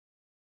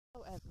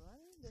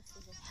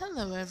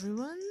Hello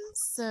everyone.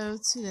 So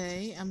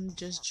today I'm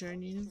just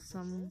journeying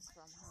from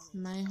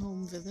my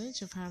home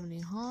village of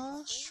Harmony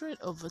Hall straight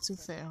over to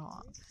Fair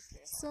Hall.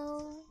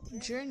 So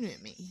journey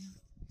with me.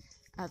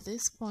 At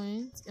this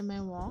point in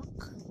my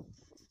walk,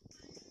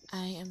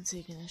 I am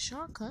taking a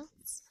shortcut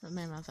with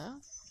my mother.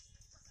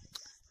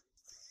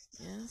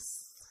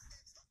 Yes.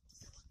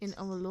 In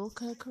our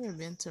local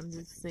Caribbean terms,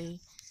 we say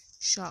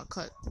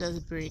shortcut does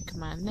break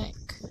my neck.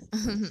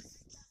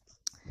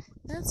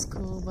 That's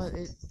cool, but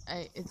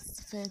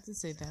it's fair to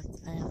say that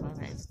I have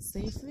arrived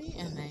safely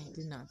and I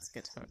did not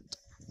get hurt.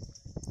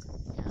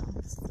 Yeah,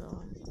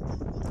 so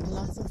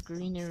lots of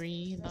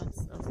greenery,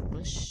 lots of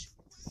bush,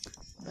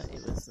 but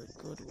it was a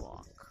good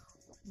walk.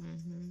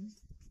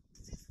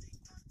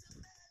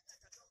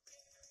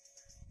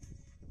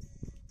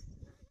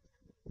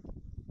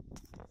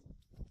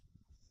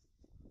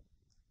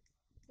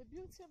 The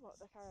beauty about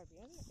the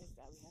Caribbean is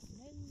that we have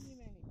many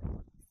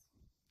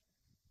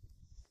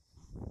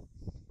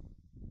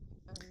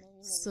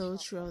so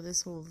throughout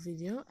this whole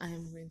video I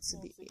am going to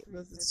be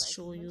able to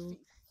show you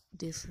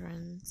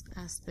different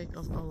aspects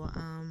of our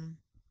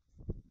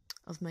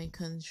of my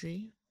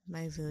country,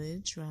 my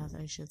village rather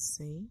I should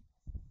say,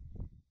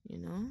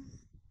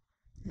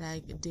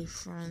 like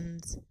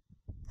different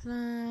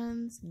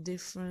plants,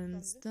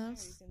 different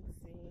stuff,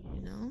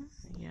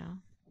 yeah,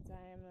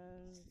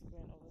 diamonds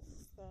going over the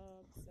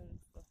stubs and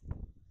stuff.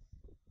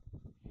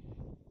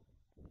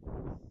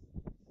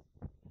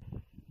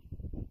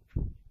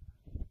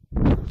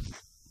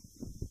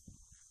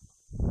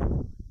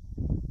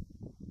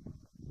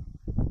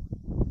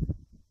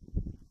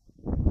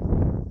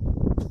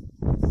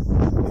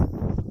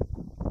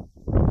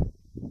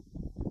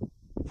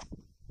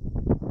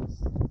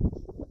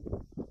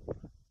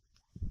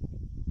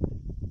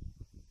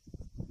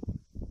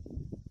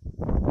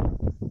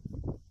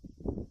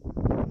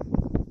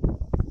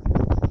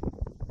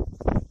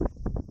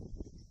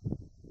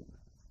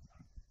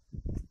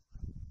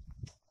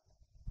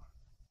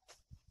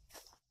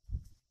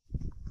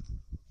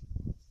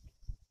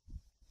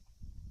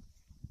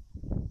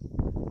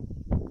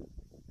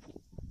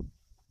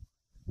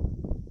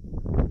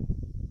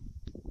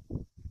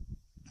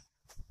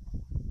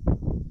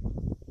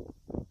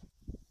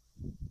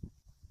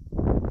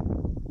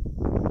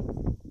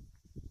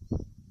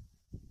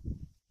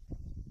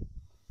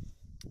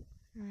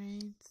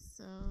 Right,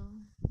 so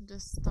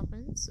just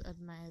stopping to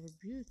admire the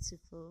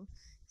beautiful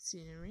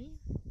scenery.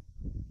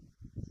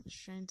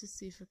 Just trying to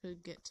see if I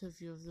could get to a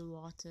view of the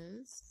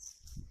waters.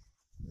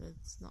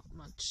 There's not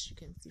much you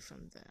can see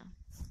from there.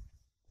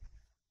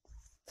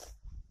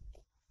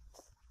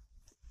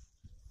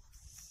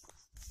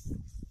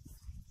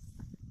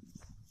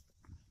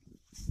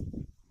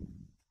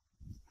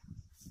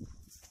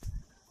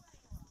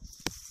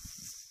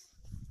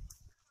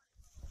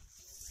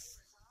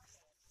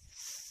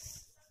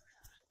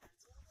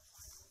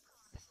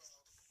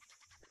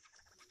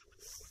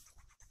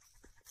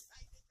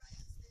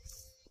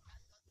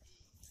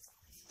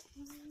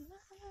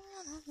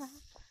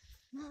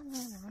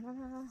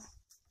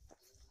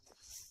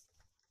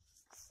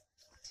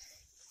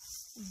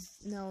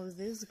 Now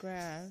this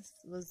grass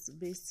was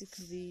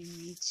basically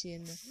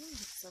reaching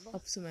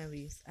up to my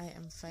waist. I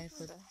am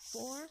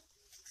 5'4",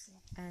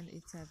 and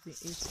it's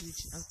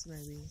reaching up to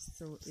my waist,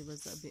 so it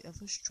was a bit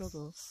of a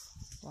struggle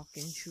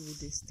walking through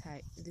this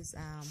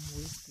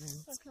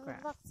wasteland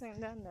grass.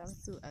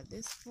 So at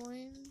this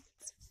point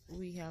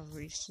we have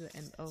reached the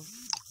end of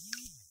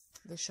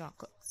the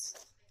shortcuts.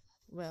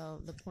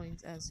 Well, the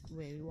point as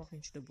where we're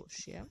walking through the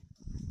bush here.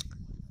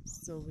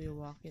 So we're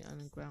walking on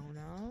the ground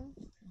now.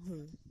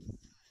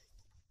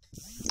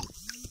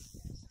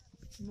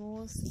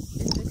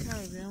 Most in the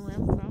Caribbean where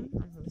I'm from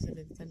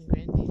St.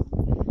 Grenadine,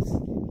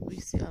 we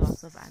see a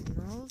lot of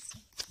animals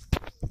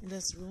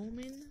just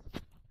roaming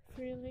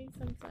freely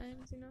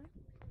sometimes,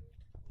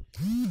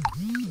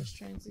 Just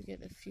trying to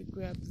get a few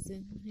grubs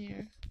in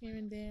here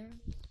and there,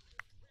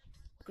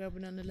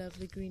 grabbing on the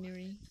lovely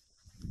greenery.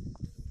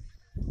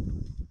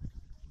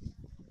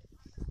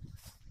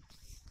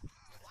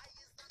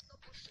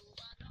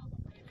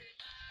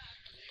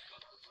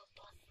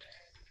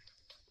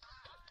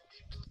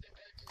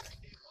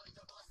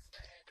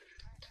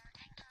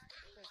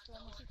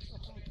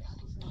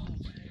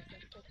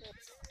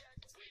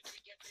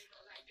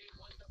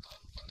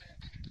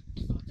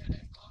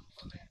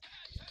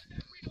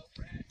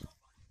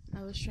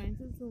 I was trying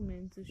to zoom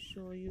in to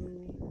show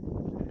you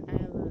an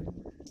island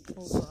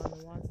over on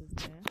the waters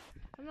there.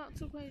 I'm not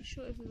too quite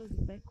sure if it was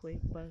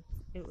Beckwith, but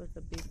it was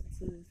a bit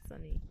too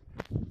sunny,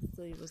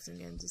 so it wasn't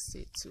going to see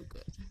it too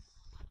good.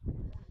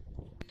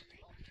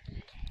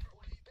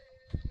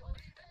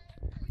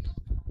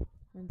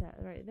 And that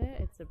right there,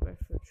 it's a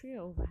breadfruit tree,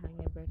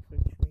 overhanging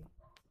breadfruit tree.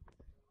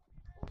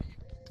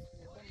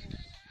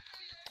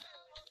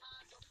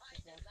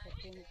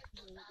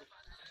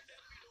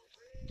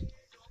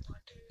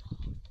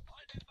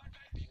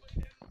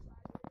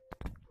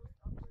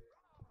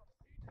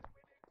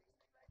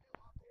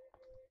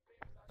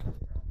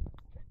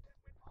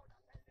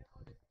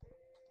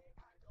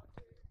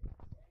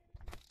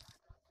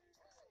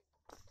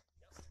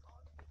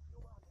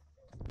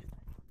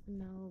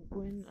 Now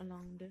going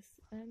along this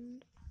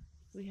end,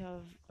 we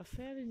have a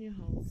fairly new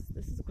house.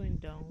 This is going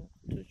down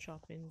to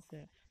Choppings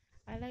there.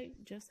 I like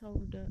just how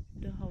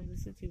the house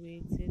is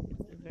situated.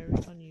 It's very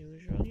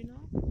unusual, you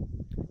know.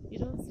 You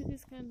don't see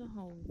this kind of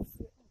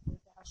house.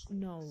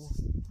 No,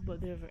 but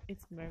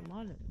it's very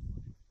modern,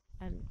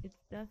 and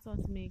that's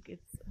what make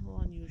it so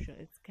unusual.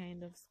 It's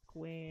kind of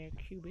square,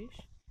 cubish.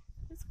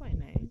 It's quite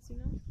nice, you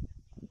know.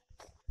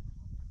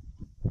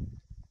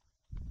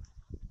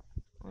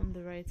 On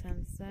the right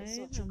hand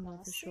side, I'm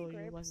going to show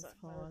you what it's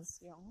called.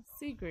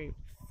 Sea grapes.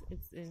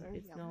 It's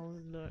now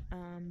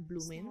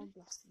blooming.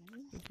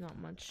 It's not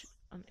much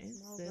on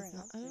it.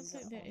 I don't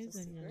think there is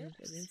any on it.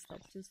 I didn't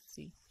stop to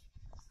see,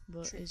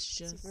 but it's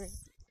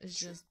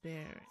just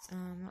bare.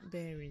 Not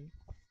bearing.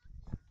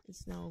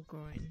 It's now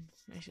growing,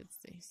 I should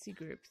say. Sea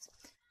grapes.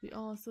 We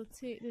also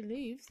take the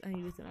leaves and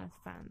use them as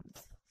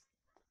fans.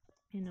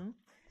 You know,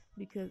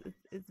 because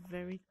it's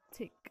very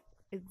thick.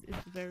 It's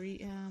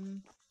very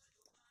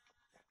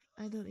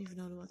I don't even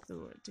know what's the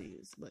word to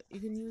use, but you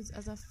can use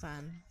as a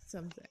fan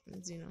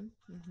sometimes, you know.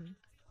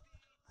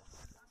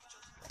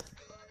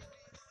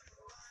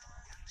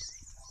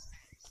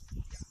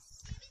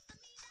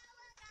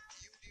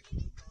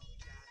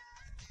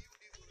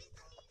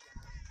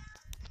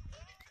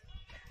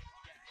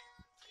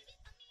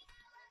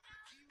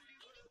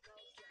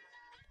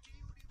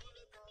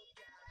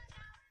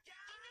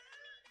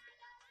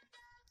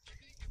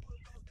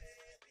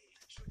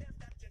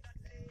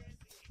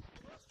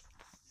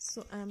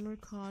 So I'm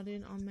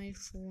recording on my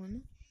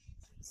phone,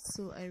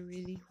 so I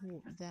really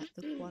hope that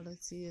the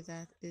quality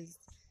that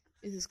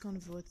is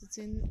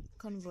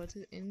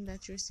converted in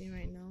that you're seeing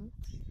right now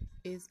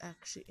is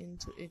actually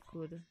into a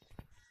good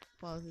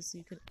quality, so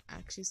you can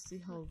actually see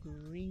how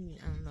green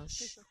and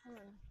lush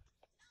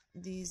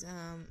these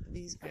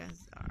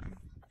grasses are.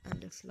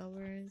 And the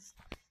flowers,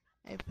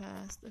 I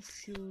passed a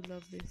few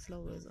lovely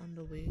flowers on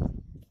the way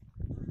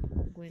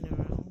going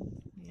around.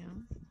 Yeah,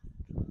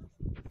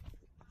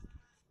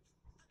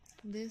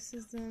 this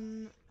is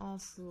an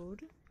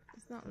off-road.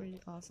 It's not really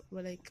off,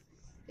 but like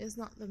it's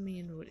not the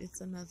main road.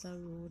 It's another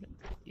road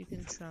you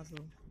can travel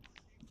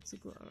to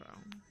go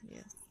around.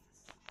 Yes.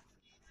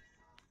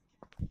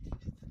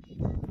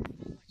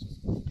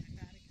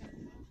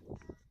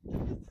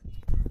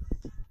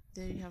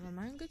 There you have a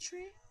mango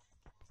tree.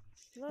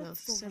 Well,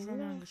 several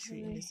mango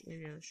trees in this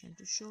area. I was trying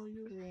to show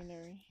you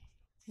greenery.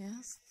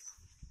 Yes.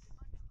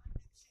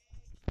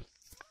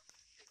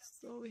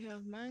 So we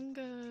have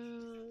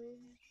mango.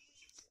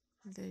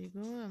 There you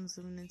go. I'm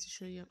zooming in to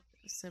show you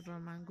several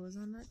mangoes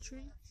on that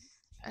tree.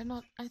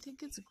 I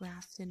think it's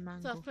grafted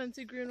mango. There's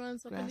plenty green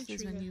ones up in the tree.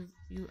 Graft is when you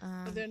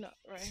but they're not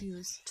right.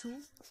 fuse two.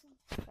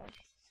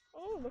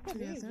 Oh, look at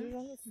these. These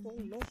ones are so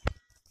low.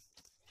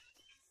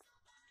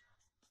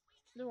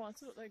 They want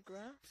to look like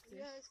graft.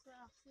 Yeah, it's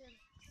grafted.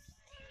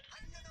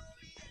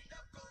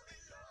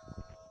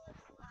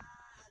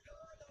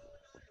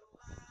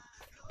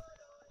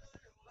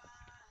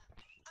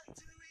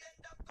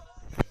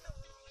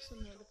 Some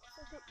of the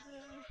stuff up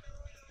there.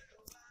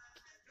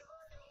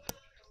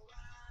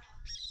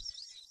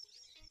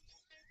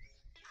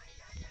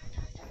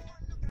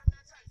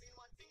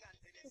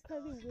 Look how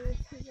the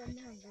waste is on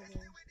mango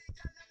there.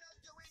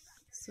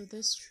 So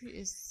this tree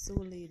is so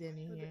laden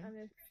in here And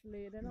it's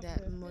laden up that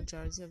there.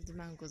 majority of the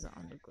mangoes are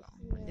on the ground.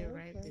 Yeah, When they're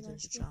ripe, okay, they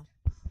that's just good. drop.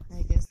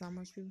 I guess not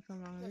much people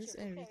come around this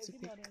area to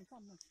pick.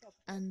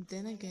 And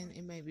then again,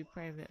 it might be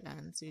private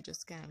land, so you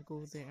just can't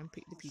go there and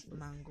pick the people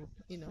mango,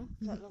 you know?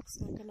 That looks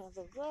like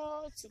another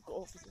road to go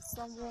over to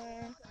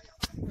somewhere.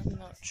 I'm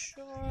not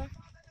sure.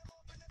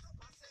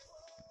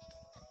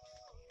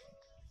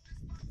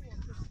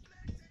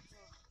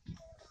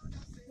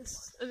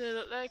 They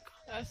look like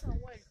that's a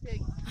white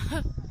pig.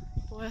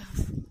 Well,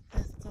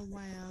 that's a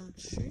wild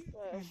tree,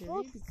 I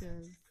believe,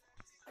 because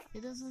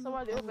it doesn't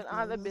Somebody look open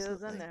all the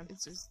bills like in them.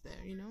 it's just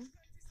there, you know?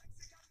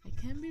 I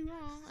can be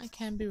wrong. I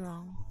can be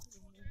wrong.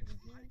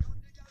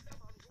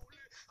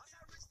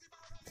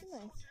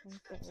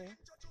 Nice area.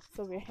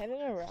 So we're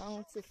heading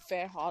around to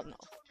Fair Hall now.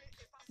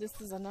 This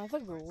is another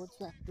road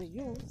that we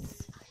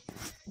use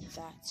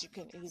that you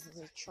can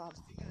easily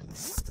travel.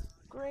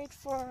 Great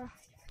for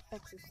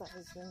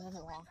exercising and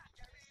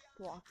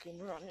walking,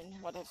 running,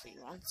 whatever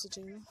you want to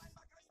do.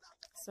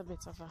 It's a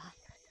bit of a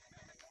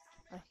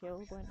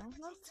hill going on.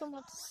 Not so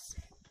much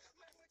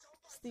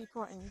steep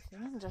or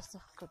anything, just a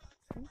good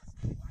thing.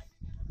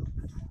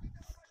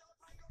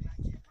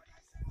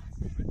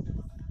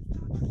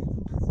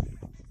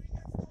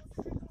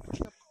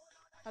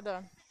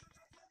 Hold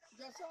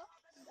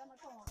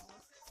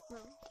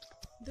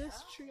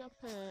This tree up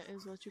here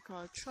is what you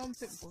call a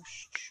trumpet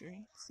bush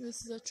tree. So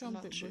this is a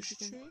trumpet bush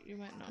tree. You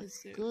might not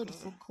It's see it good good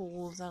for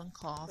colds and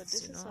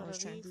coughs, you know. I was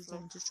trying to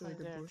zoom to show you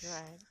the bush.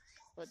 Dried.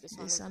 But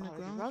This on the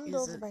ground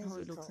isn't isn't how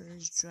it looks when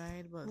it's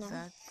dried, but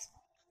that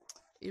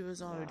it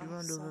was already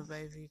run over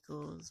by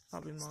vehicles,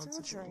 probably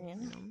multiple, you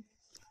know.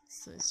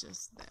 So it's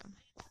just there.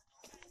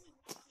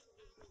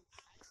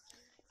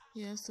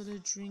 Yeah, so they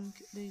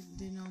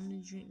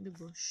normally drink the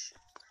bush.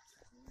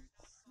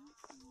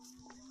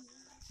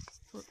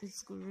 But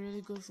it's good,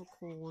 really good for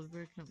cold,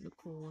 breaking up the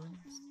cold.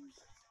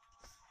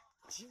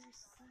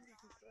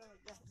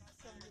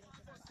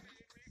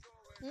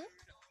 Hmm?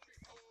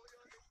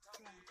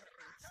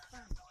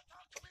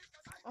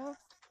 Oh,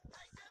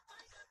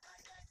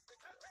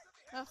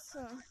 that's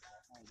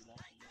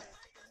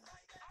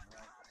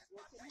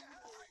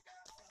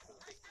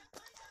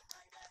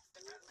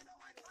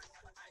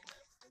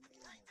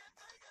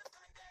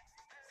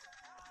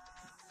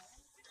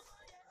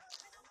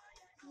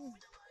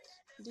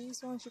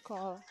these ones you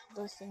call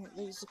those things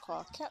they used to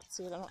call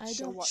cattail. I'm not I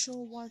sure don't what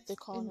sure what they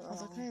call in it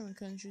other around Caribbean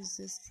countries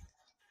this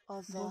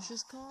other bush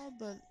is called,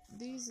 but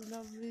these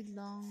lovely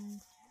long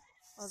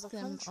stem of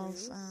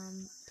countries.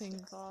 pink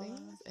They call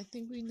things. I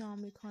think we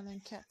normally call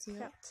them cattail.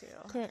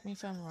 cattail. Correct me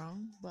if I'm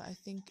wrong, but I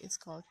think it's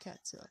called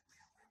cattail.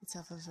 It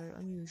has a very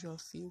unusual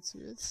feel to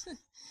it.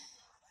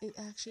 It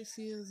actually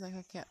feels like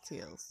a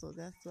cattail, so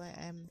that's why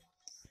I'm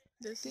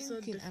This is a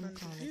thinking I'm different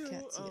calling view it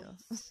of cattail.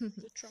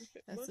 the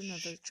trumpet That's bush.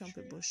 another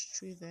trumpet bush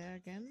tree there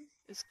again.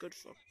 It's good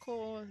for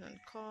cold and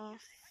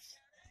cough,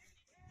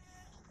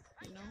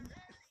 you know.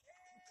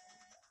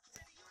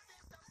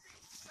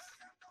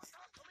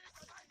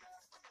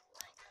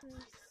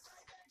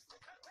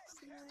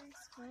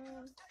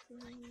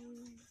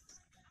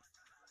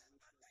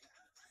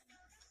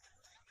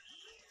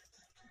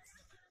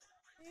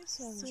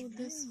 So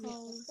this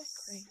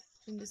house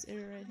in this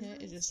area right here,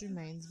 it just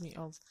reminds me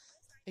of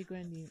a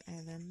Grenadine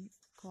island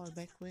called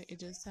Beckway. It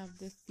just have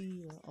the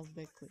feel of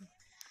Beckway.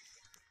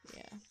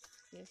 Yeah.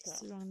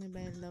 Surrounded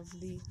by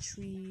lovely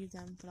trees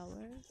and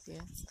flowers.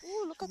 Yes.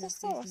 Oh, look at the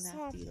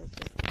soursop.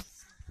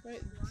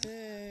 Right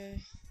there.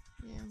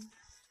 Yeah.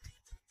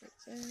 Right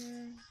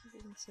there.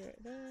 You can see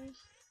right there.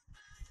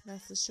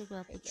 That's the sugar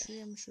apple tree.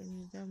 I'm showing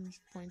you them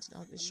pointing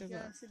out the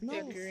sugar. No,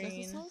 they're that's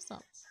green. a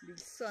soursop. The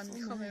sun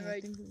Oh coming my, right.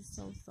 I think it's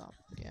a soursop.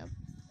 Yep.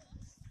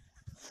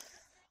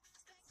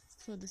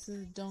 So this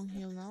is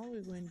downhill now.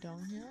 We're going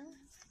downhill.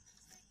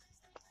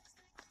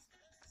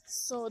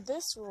 So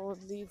this road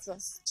leads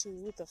us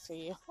to the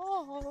Fair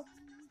Hall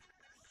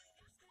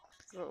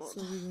road.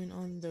 So we're going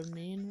on the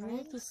main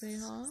road to Fair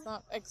Hall. It's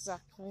not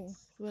exactly.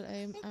 Well,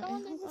 I hope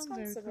I'm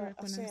very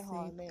correct when I say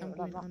I'm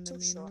going on the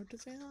main road to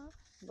Fair Hall.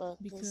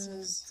 But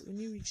because when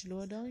you reach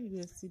lower down, you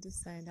will see the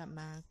sign that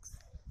marks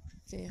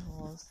Fair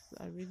Hall. So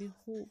I really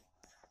hope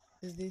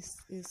that this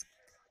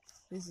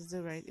is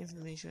the right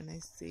information I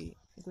say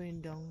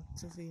going down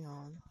to Fair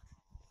Hall,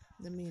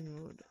 the main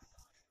road.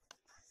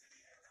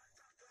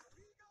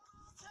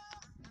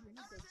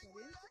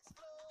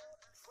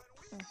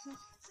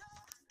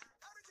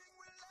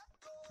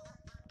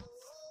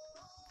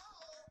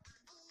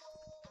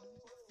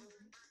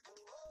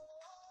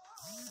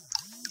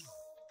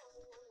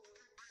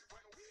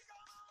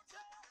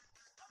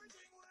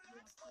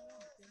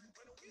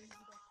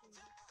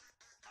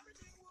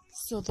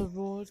 So the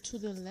road to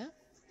the left,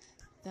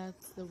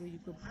 that's the way you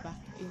go back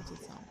into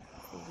town.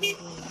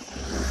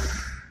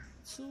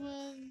 So we're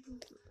going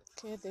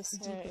to okay, this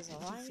here is a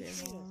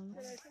Fair Hall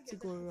to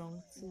go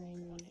around to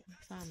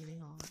Family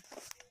Hall.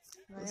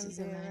 This is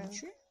a lime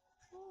tree.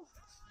 Oh,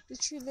 the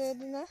tree there,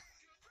 dinner.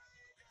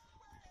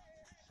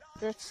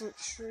 Breadfruit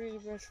tree.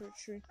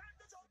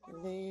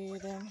 Lay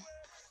them.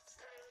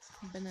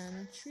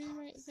 Banana tree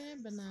right there,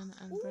 banana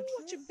and Ooh, breadfruit.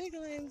 what your big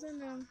limes in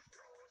them?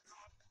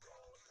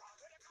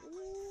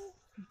 Ooh.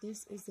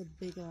 This is a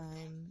big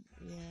lime,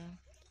 yeah.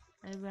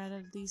 I'd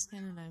rather these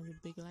kind of limes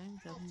with big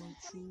limes have more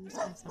juice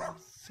and some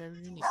very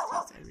unique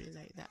taste. I really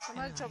like that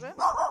kind of lime.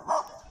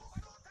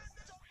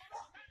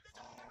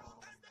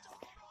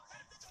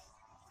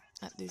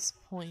 At this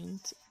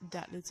point,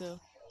 that little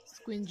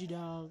squingy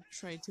dog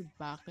tried to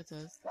bark at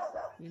us,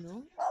 you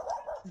know,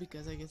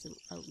 because I guess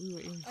we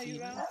were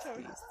invading its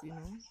space, you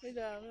know.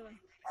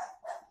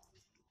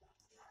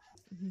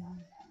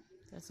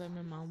 That's why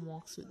my mom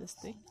walks with the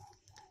stick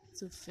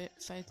to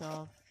fight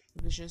off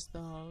vicious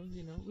dogs,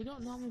 you know. We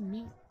don't normally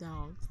meet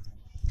dogs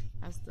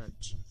as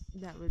such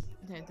that would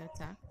tend to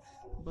attack,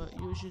 but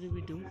usually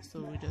we do,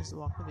 so we just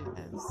walk with it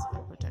as a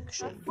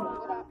protection.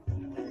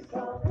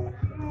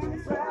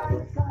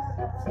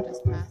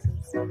 Just passing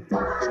some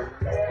pictures.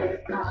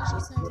 It's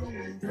just having a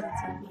nice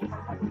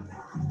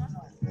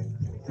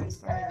little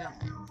Friday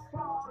night.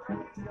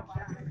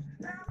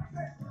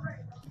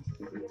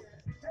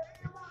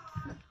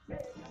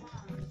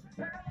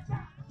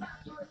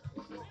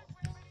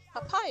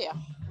 Papaya.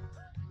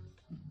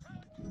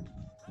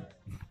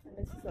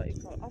 This is what you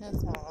call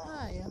That's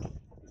papaya.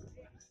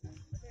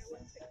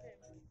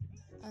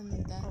 And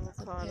that's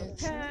a pear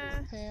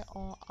tree, pear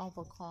or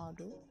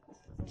avocado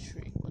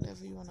tree,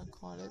 whatever you want to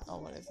call it, or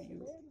whatever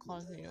you call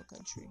it in your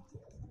country.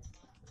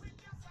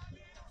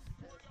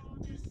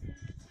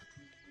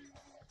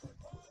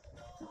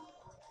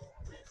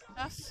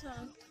 That's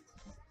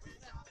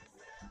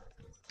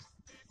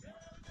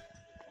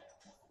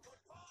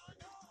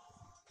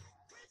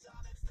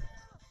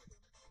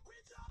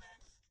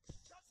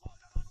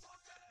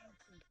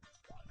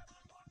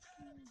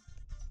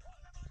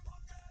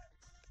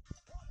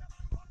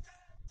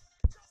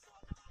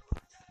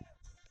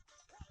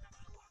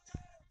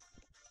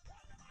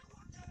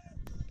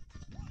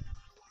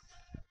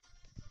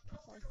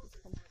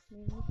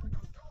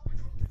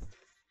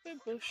the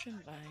bush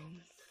and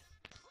vine.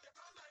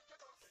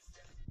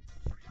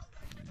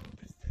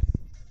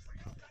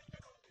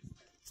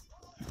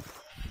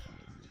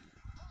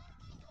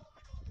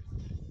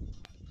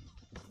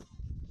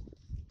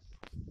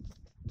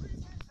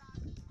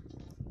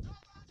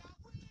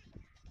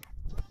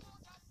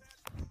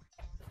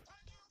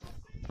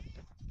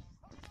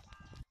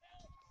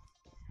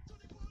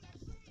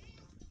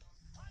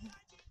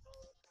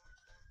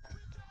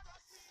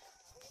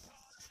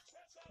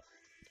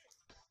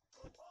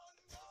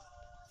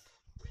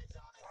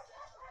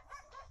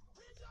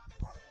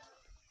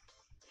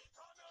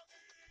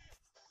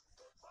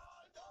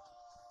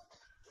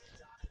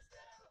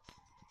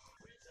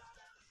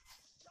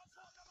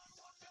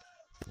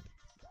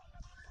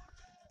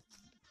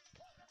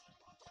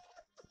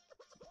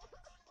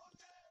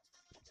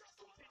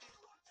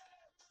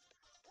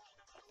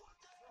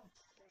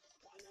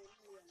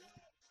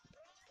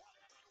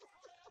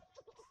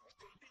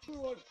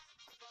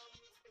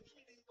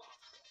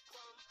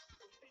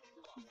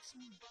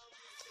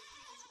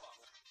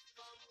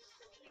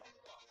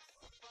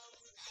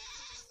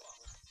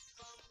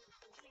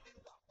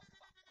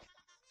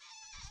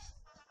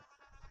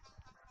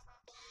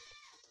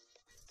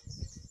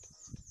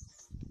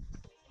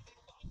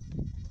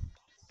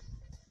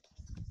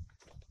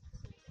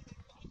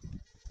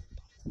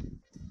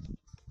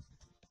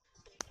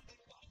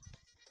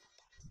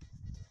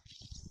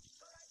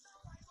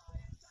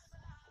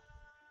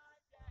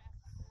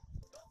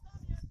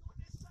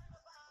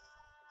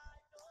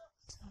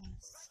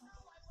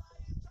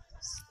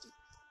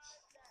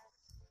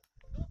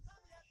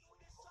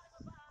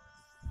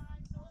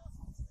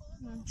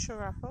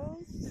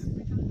 Churros.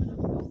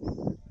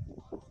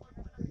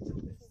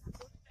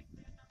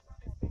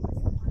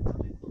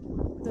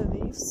 The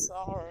leaves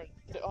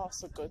they're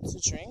also good to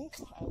drink.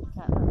 I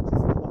can't remember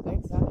what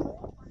exactly,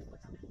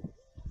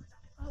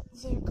 but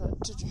they're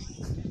good to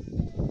drink.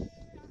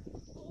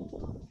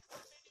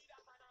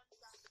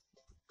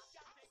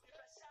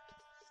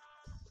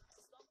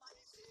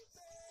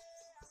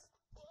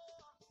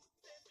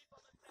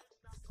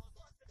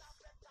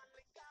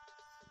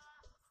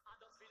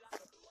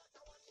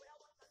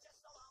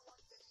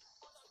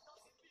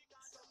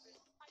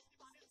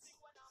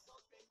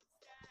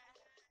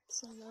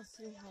 It's a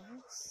lovely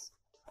house.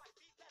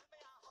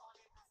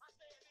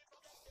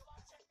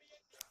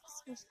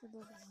 Let's go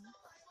down.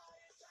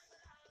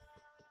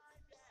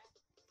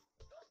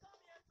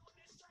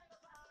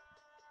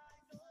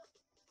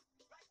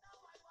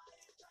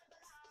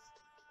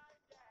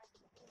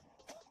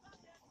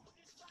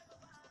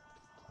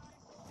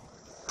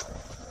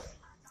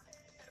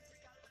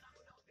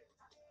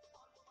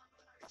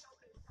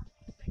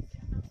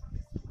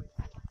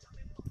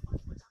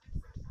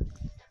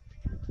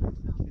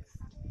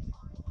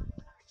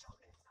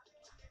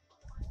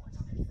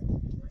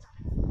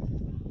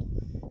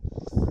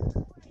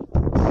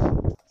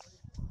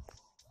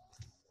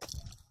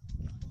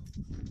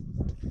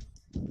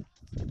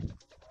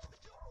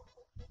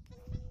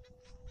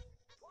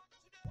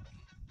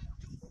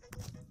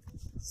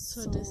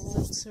 So this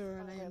is a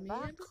turn I made.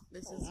 Back.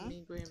 This is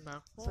me going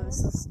back. So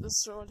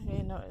this road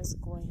here now is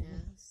going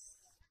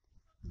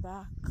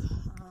back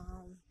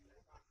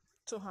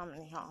to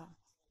Harmony Hall.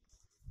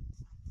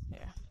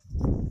 Yeah.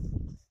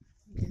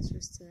 Guess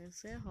we're still in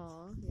Fair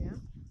Hall, yeah.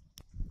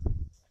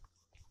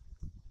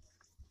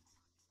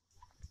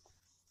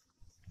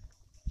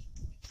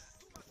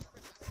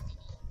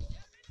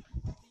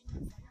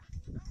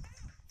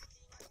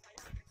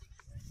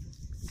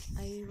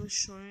 I was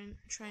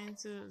trying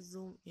to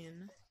zoom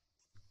in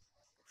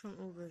from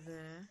over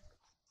there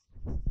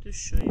to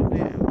show you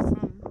where I'm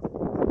from, but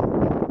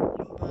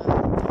the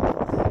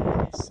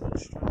glare is so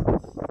strong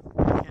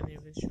I can't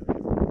even show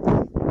you.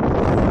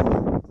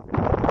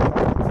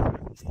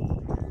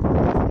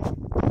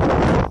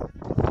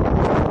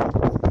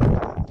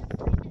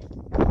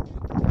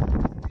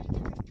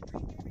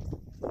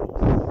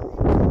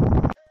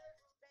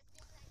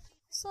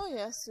 So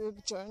yes, we're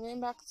journeying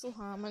back to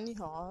Harmony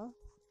Hall.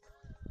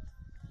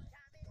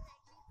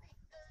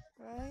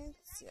 Right?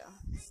 Yeah.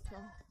 So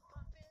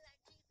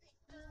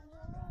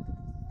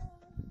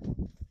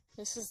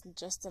this is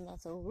just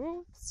another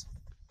route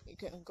you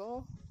can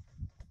go.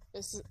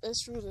 This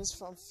route is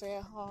from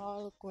Fair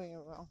Hall going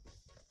around.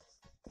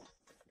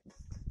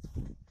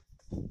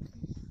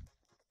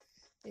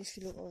 If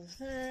you look over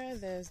here,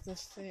 there's the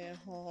Fair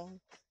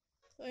Hall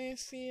playing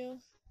field.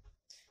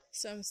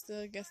 So I'm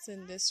still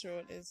guessing this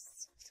road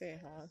is Fair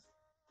Hall.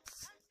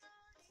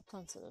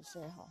 Considered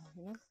Fair Hall,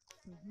 you know?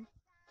 Mm-hmm.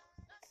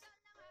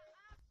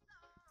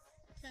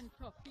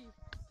 Kentucky.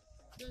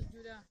 Just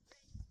do that.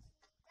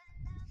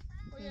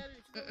 Oh,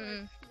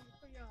 yeah,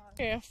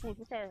 Okay, food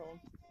we carry home.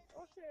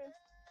 Okay.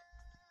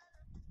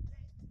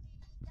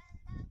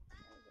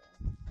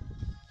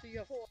 So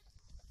you're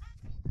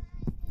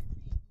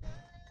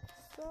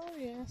So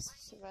yes,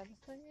 so by the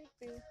playing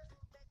field.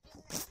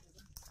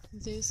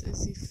 This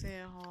is the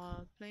Fair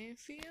Hall playing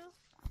field.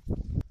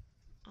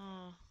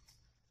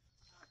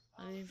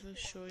 I didn't even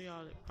show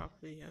y'all it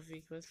properly. A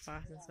vehicle was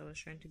passing, so I was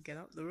trying to get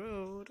out the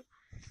road.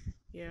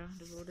 Yeah,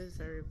 the road is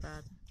very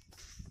bad.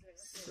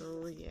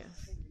 So yeah.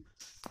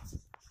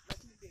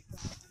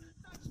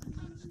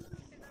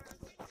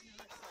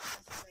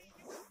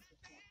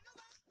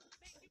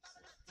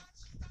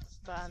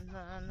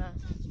 Banana,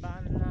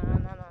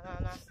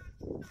 banana.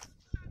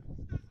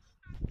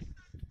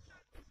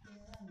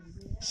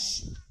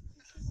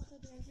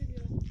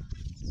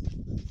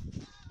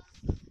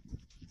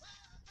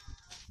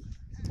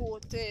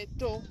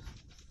 Potato.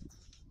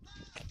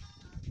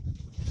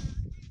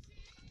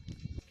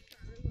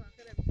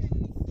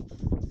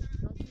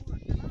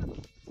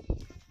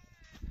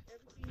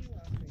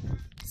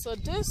 So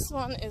this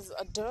one is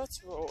a dirt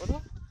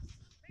road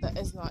that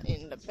is not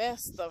in the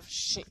best of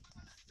shape.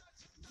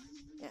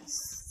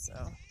 Yes,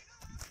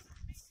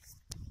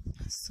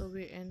 So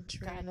we're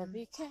entering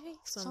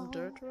some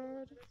dirt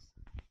road.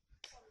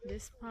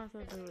 This part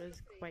of the road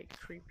is quite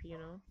creepy, you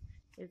know.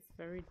 It's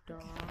very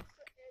dark.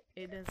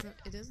 It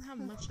doesn't have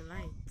much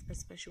light,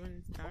 especially when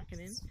it's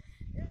darkening,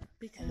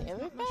 because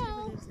not much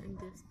people lives in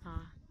this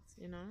part,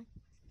 you know.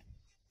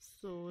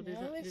 So they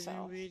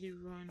don't really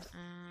run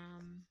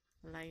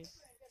light.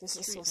 This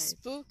is so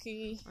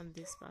spooky on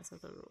this part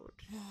of the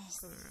road.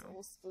 So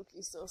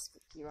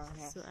spooky around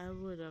here. So I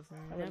would have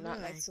never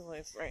liked to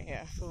live right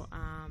here for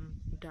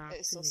dark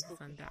things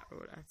on that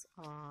road at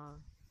all.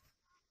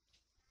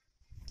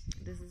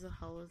 This is a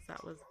house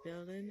that was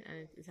building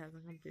and it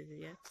hasn't completed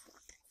yet.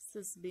 It's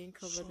just being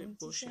covered with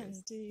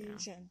bushes.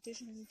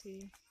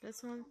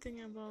 That's one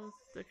thing about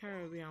the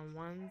Caribbean.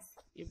 Once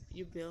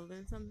you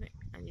building something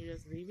and you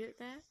just leave it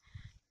there,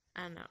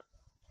 and a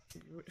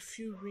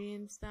few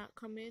rains start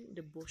coming,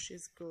 the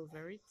bushes grow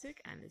very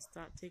thick and they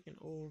start taking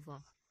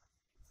over.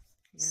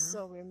 Yeah.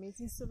 So we're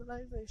meeting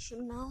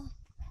civilization now.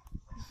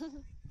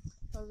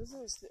 Well, this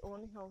is the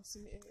only house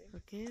in the area.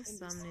 Okay,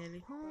 so I'm nearly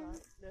home.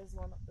 Right, there's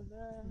one up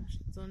there.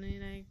 It's only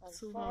like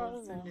 2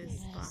 houses in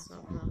this part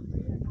of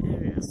the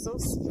area. So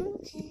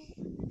spooky.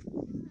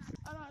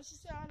 I know, she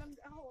said I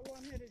hold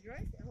one headed,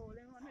 right? I hold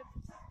one headed.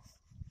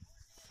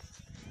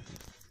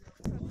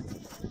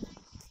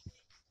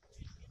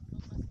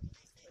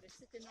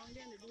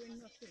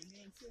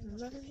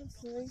 Lovely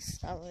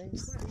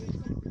flowers.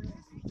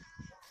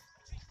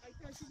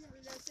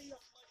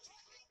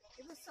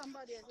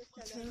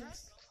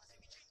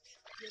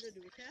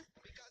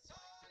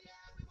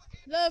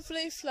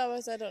 Lovely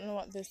flowers. I don't know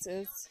what this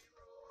is.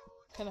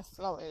 What kind of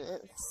flower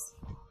it is.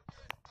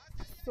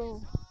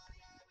 So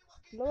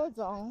lower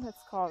down,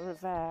 it's called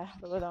River.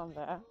 Lower down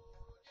there,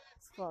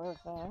 it's called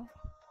River.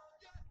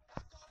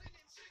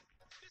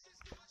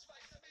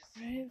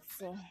 Right,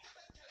 so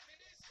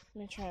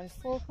let me try and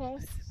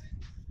focus.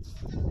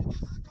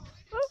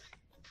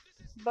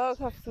 Bug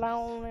have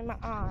flown in my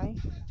eye.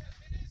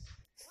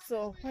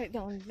 So right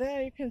down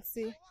there you can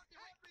see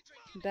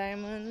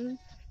diamonds,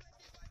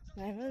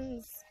 I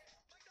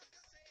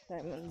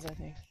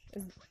think.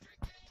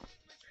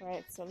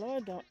 Right, so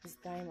lower down is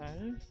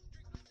diamond.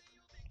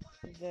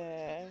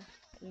 There,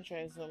 let me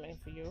try to zoom in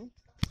for you.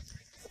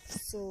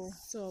 So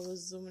I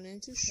was zooming in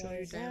to show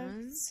you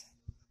diamonds.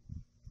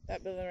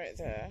 That building right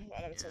there,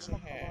 what I'm touching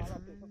here.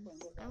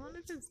 I wonder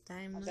if it's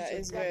diamonds. That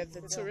is where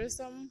the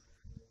tourism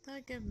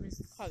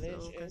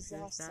college is.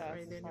 That's that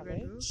right there in the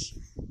red roof. college.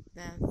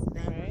 That's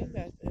diamond. Right,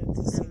 that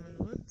is Diamond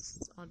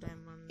woods or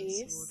diamond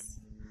wood.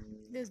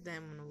 This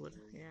diamond wood,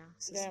 yeah.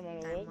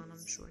 Diamond wood.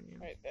 I'm showing you.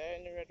 Right there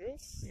in the red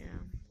roof.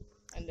 Yeah.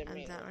 And the And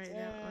main that right there.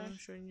 there, what I'm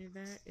showing you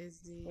there is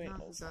the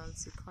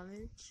North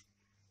College.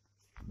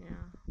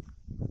 Yeah.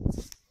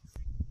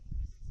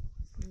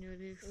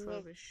 Newly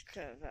refurbished.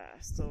 Look at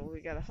that. So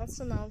we gotta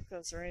hustle now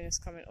because rain is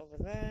coming over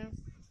there.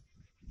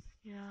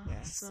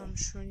 Yeah. So I'm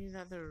showing you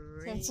that the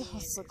rain is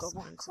going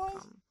to come.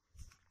 come.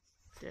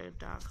 The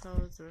dark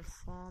clouds were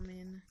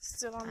forming.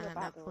 Still on and the at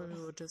back that point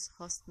we were just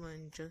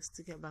hustling just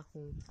to get back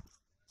home.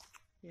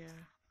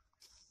 Yeah.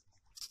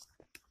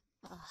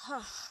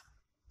 Aha.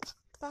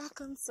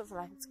 Back on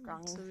civilized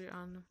ground. So we're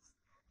on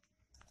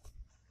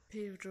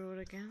paved road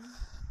again.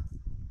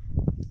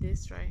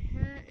 This right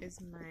here is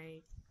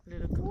my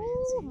little community.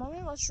 Ooh,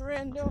 mommy, much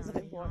rain there over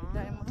the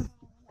diamond.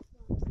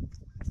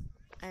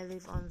 I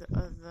live on the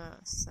other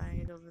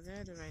side over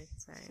there, the right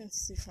side. Can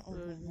see from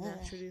over we're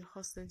naturally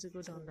hustling to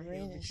go down the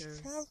hill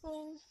because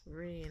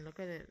rain. Look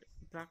at it,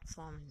 black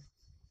forming.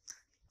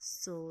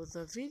 So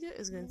the video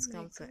is going to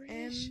come to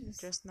end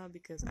just now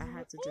because I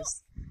had to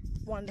just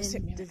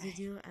end the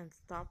video and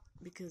stop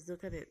because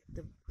look at it,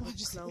 the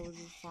clouds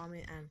is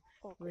forming and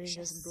rain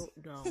just broke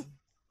down.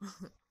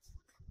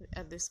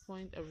 At this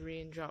point, a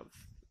raindrop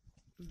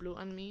blew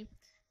on me,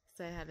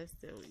 so I had to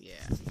still,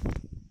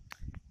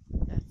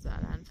 That's the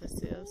land for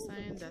sale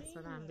sign. That's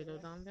the land below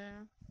down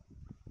there.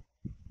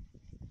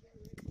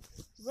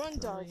 Run,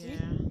 doggy.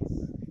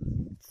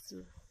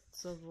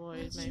 To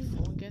avoid my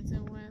phone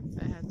getting wet,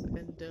 I had to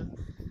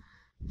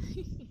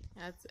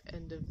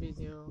end the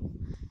video.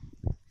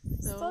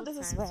 So this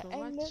is where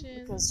I ended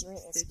because rain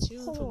is stay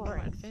tuned for more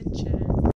pouring. adventures.